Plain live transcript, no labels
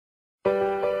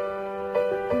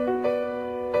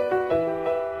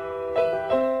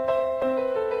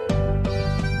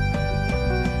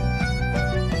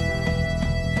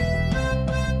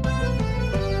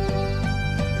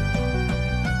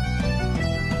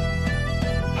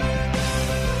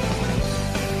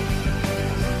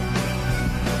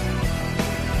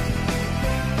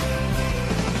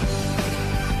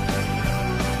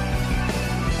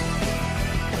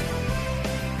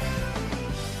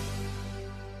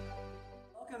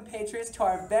welcome Patriots to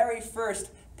our very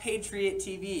first Patriot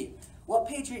TV. What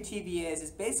Patriot TV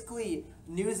is basically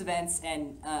news events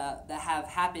and that have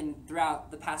happened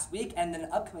throughout the past week, and then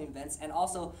upcoming events, and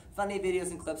also funny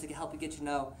videos and clips that can help you get to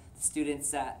know the students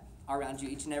that are around you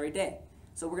each and every day.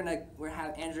 So we're gonna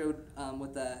have Andrew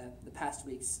with the past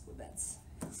week's events.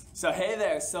 So hey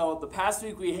there, so the past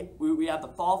week we had the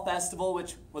Fall Festival,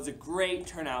 which was a great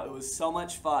turnout. It was so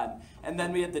much fun. And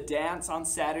then we had the dance on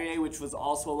Saturday, which was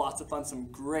also lots of fun, some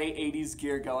great 80s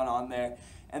gear going on there.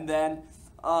 And then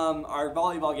our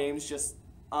volleyball games just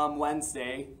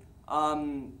Wednesday.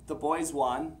 The boys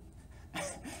won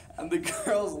and the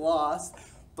girls lost.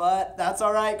 But that's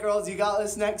alright, girls, you got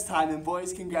this next time, and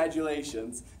boys,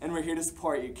 congratulations. And we're here to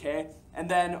support you, okay? And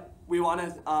then we want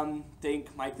to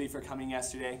thank Mike Lee for coming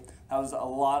yesterday. That was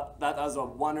that was a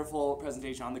wonderful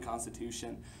presentation on the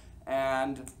Constitution.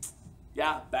 And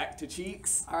yeah, back to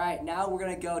Cheeks. Alright, now we're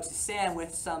gonna go to Sam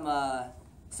with some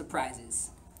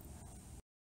surprises.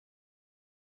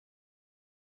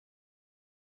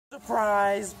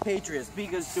 Surprise, Patriots,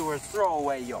 Beacon Stewards, throw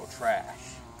away your trash.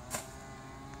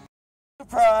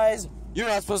 Surprise, you're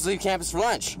not supposed to leave campus for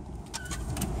lunch.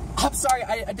 I'm sorry,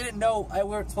 I didn't know we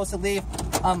weren't supposed to leave.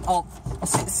 I'll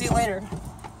see you later.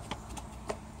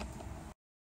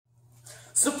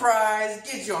 Surprise,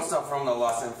 get your stuff from the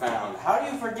lost and found. How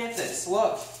do you forget this?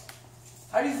 Look,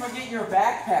 how do you forget your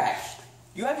backpack?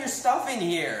 You have your stuff in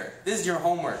here. This is your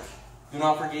homework. Do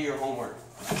not forget your homework.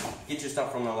 Get your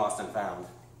stuff from the lost and found.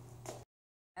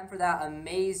 And for that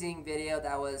amazing video,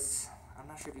 that was, I'm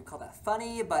not sure if you call that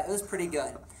funny, but it was pretty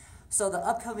good. So the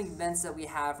upcoming events that we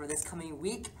have for this coming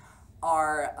week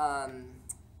are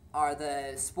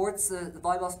the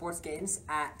volleyball sports games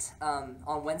at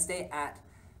on Wednesday at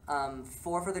 4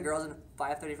 for the girls and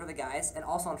 5:30 for the guys, and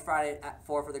also on Friday at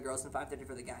 4 for the girls and 5:30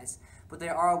 for the guys. But they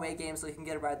are away games, so you can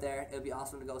get it right there. It would be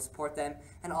awesome to go support them.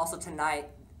 And also tonight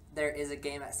there is a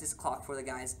game at 6 o'clock for the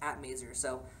guys at Mazer,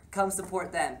 so come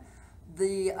support them.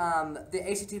 The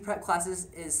ACT prep classes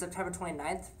is September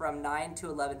 29th from 9 to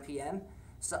 11 p.m.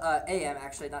 So a.m.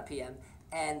 actually, not p.m.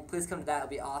 And please come to that; it'll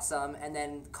be awesome. And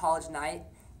then college night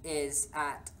is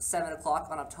at 7 o'clock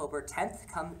on October 10th.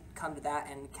 Come to that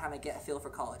and kind of get a feel for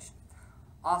college.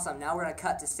 Awesome. Now we're gonna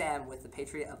cut to Sam with the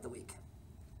Patriot of the Week.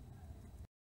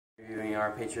 Reviewing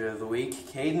our Patriot of the Week,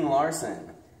 Caden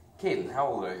Larson. Caden, how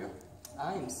old are you?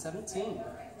 I am 17.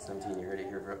 17. You heard it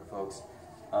here, folks.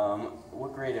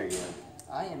 What grade are you in?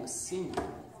 I am a senior.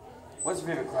 What's your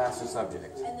favorite class or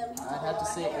subject? I'd have to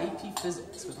say AP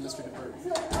Physics with Mr. DeBerg.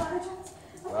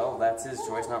 Well, that's his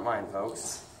choice, not mine,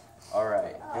 folks.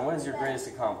 Alright, and what is your greatest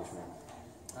accomplishment?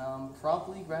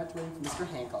 Probably graduating from Mr.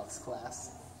 Hancock's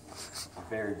class. A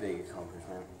very big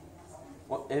accomplishment.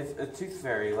 Well, if a tooth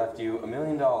fairy left you $1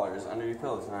 million under your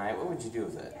pillow tonight, what would you do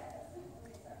with it?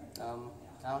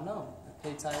 I don't know. I'd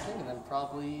pay tithing and then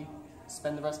probably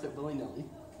spend the rest of it willy-nilly.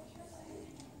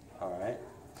 Alright.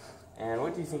 And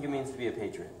what do you think it means to be a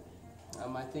patriot?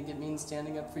 I think it means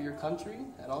standing up for your country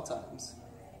at all times.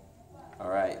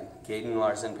 Alright, Caden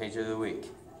Larson, Patriot of the Week.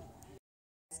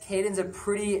 Caden's a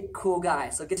pretty cool guy,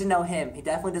 so get to know him. He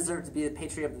definitely deserves to be the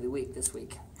Patriot of the Week this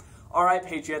week. Alright,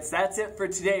 Patriots, that's it for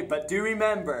today, but do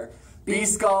remember, be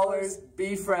scholars,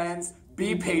 be friends,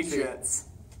 be patriots.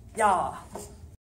 Yeah.